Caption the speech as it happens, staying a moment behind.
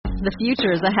The future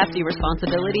is a hefty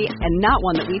responsibility and not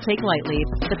one that we take lightly.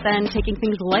 But then taking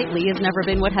things lightly has never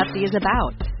been what Hefty is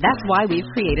about. That's why we've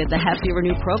created the Hefty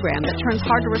Renew program that turns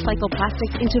hard-to-recycle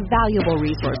plastics into valuable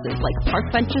resources like park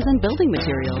benches and building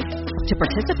materials. To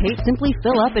participate, simply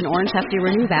fill up an orange Hefty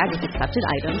Renew bag with accepted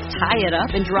items, tie it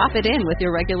up, and drop it in with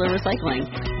your regular recycling.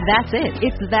 That's it.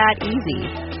 It's that easy.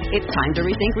 It's time to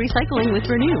rethink recycling with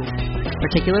Renew.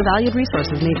 Particular valued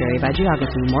resources may vary by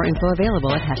geography. More info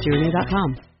available at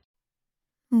heftyrenew.com.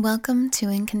 Welcome to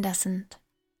Incandescent.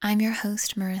 I'm your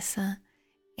host, Marissa,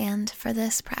 and for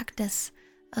this practice,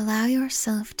 allow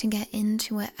yourself to get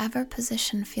into whatever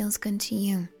position feels good to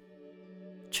you.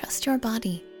 Trust your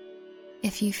body.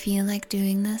 If you feel like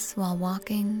doing this while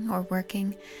walking or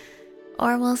working,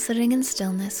 or while sitting in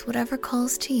stillness, whatever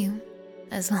calls to you,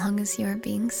 as long as you're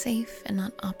being safe and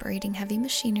not operating heavy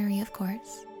machinery, of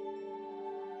course.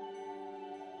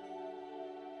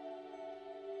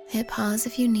 Hit pause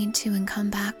if you need to and come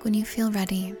back when you feel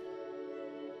ready.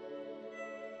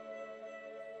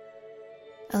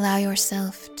 Allow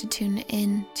yourself to tune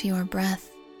in to your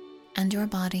breath and your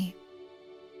body.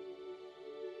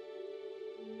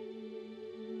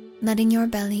 Letting your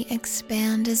belly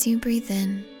expand as you breathe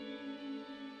in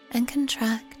and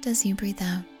contract as you breathe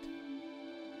out.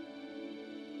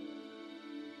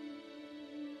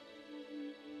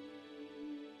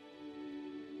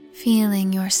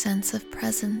 Feeling your sense of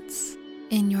presence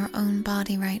in your own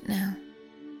body right now.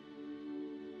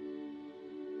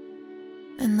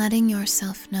 And letting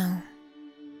yourself know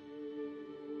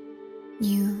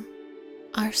you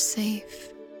are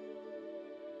safe.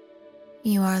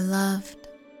 You are loved.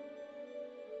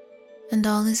 And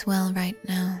all is well right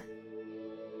now.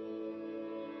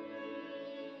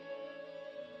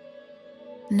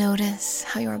 Notice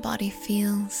how your body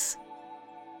feels.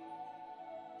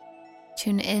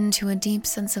 Tune into a deep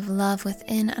sense of love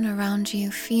within and around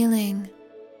you, feeling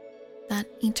that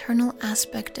eternal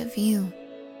aspect of you,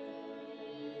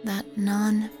 that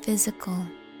non-physical,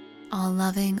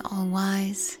 all-loving,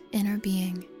 all-wise inner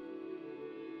being.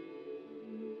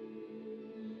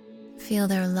 Feel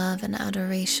their love and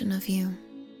adoration of you.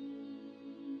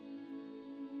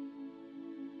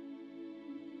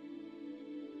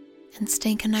 And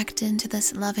stay connected to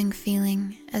this loving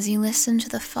feeling as you listen to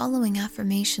the following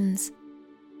affirmations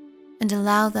and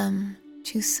allow them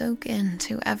to soak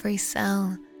into every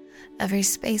cell, every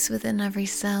space within every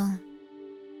cell,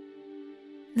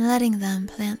 letting them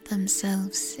plant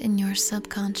themselves in your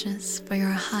subconscious for your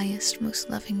highest,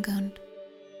 most loving good.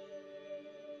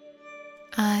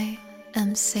 I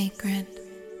am sacred.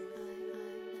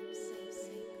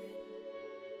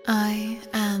 I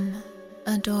am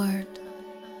adored.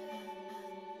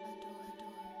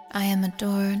 I am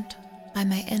adored by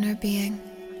my inner being,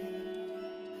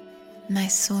 my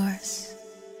source,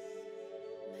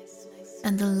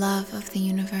 and the love of the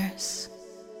universe.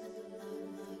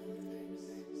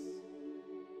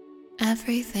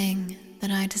 Everything that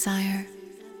I desire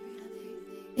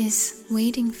is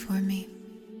waiting for me.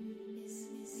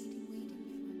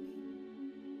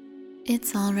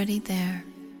 It's already there,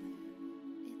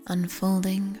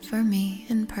 unfolding for me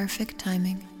in perfect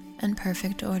timing and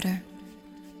perfect order.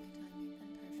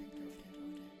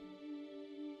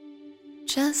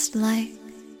 Just like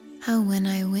how when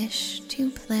I wish to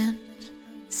plant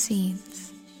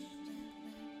seeds,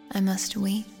 I must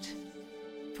wait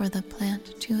for the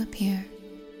plant to appear.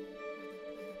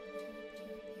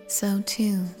 So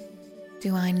too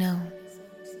do I know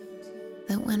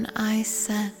that when I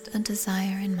set a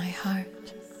desire in my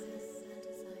heart,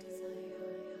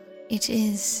 it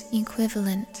is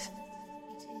equivalent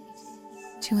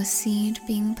to a seed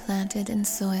being planted in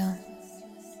soil.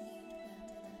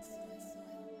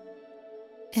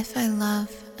 If I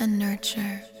love and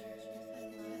nurture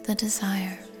the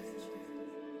desire,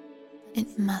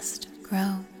 it must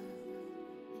grow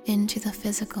into the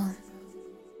physical.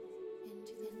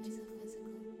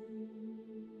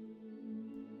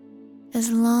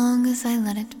 As long as I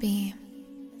let it be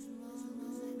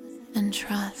and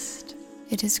trust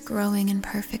it is growing in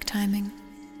perfect timing,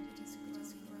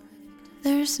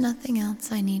 there's nothing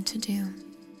else I need to do.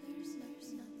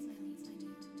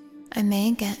 I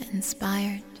may get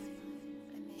inspired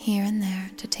here and there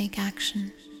to take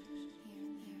action,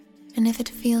 and if it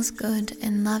feels good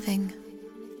and loving,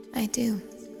 I do.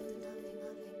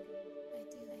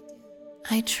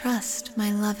 I trust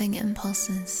my loving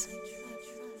impulses,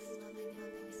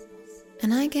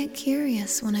 and I get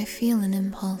curious when I feel an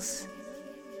impulse.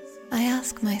 I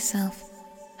ask myself,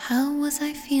 how was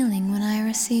I feeling when I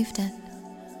received it?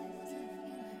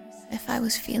 If I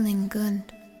was feeling good,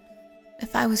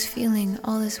 if I was feeling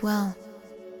all is well,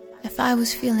 if I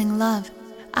was feeling love,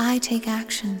 I take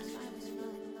action.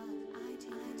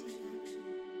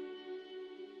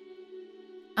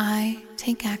 I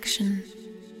take action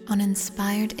on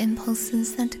inspired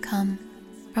impulses that come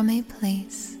from a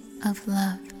place of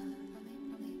love.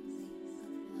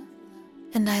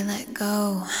 And I let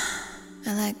go.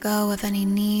 I let go of any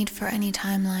need for any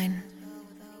timeline.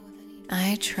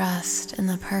 I trust in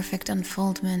the perfect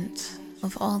unfoldment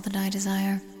of all that I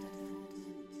desire.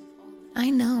 I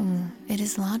know it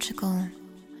is logical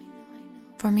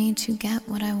for me to get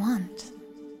what I want.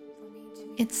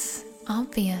 It's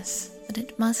obvious that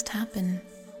it must happen.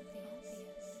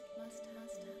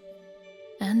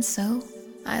 And so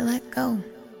I let go.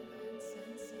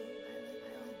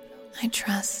 I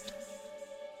trust.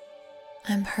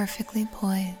 I'm perfectly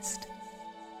poised.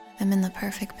 I'm in the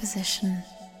perfect position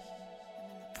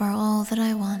for all that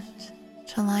I want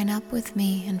to line up with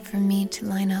me and for me to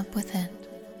line up with it.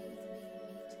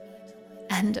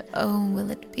 And oh, will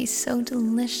it be so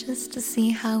delicious to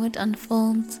see how it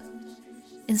unfolds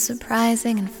in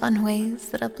surprising and fun ways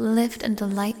that uplift and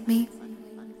delight me.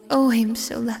 Oh, I'm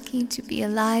so lucky to be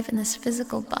alive in this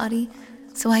physical body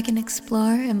so I can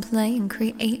explore and play and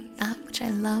create that which I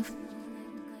love.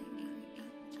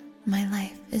 My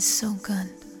life is so good.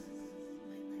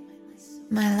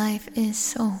 My life is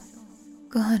so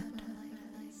good.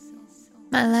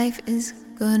 My life is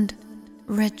good,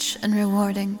 rich, and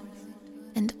rewarding.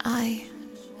 And I,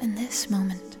 in this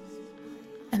moment,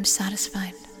 am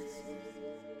satisfied.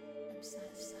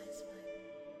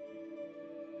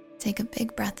 Take a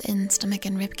big breath in, stomach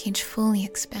and ribcage fully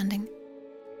expanding,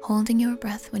 holding your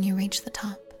breath when you reach the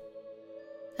top.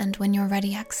 And when you're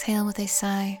ready, exhale with a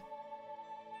sigh.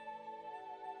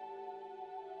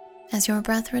 As your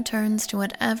breath returns to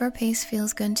whatever pace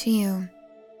feels good to you,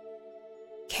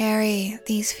 carry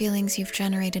these feelings you've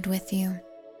generated with you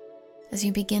as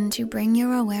you begin to bring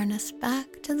your awareness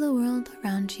back to the world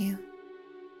around you.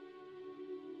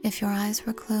 If your eyes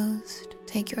were closed,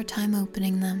 take your time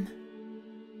opening them.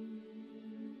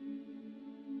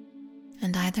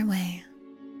 And either way,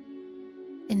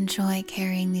 enjoy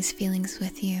carrying these feelings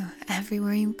with you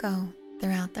everywhere you go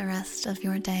throughout the rest of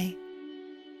your day.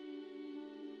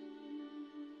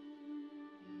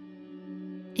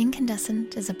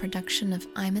 Incandescent is a production of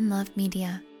I'm in Love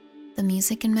Media. The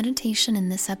music and meditation in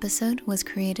this episode was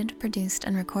created, produced,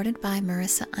 and recorded by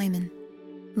Marissa Iman.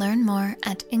 Learn more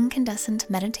at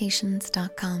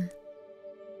incandescentmeditations.com.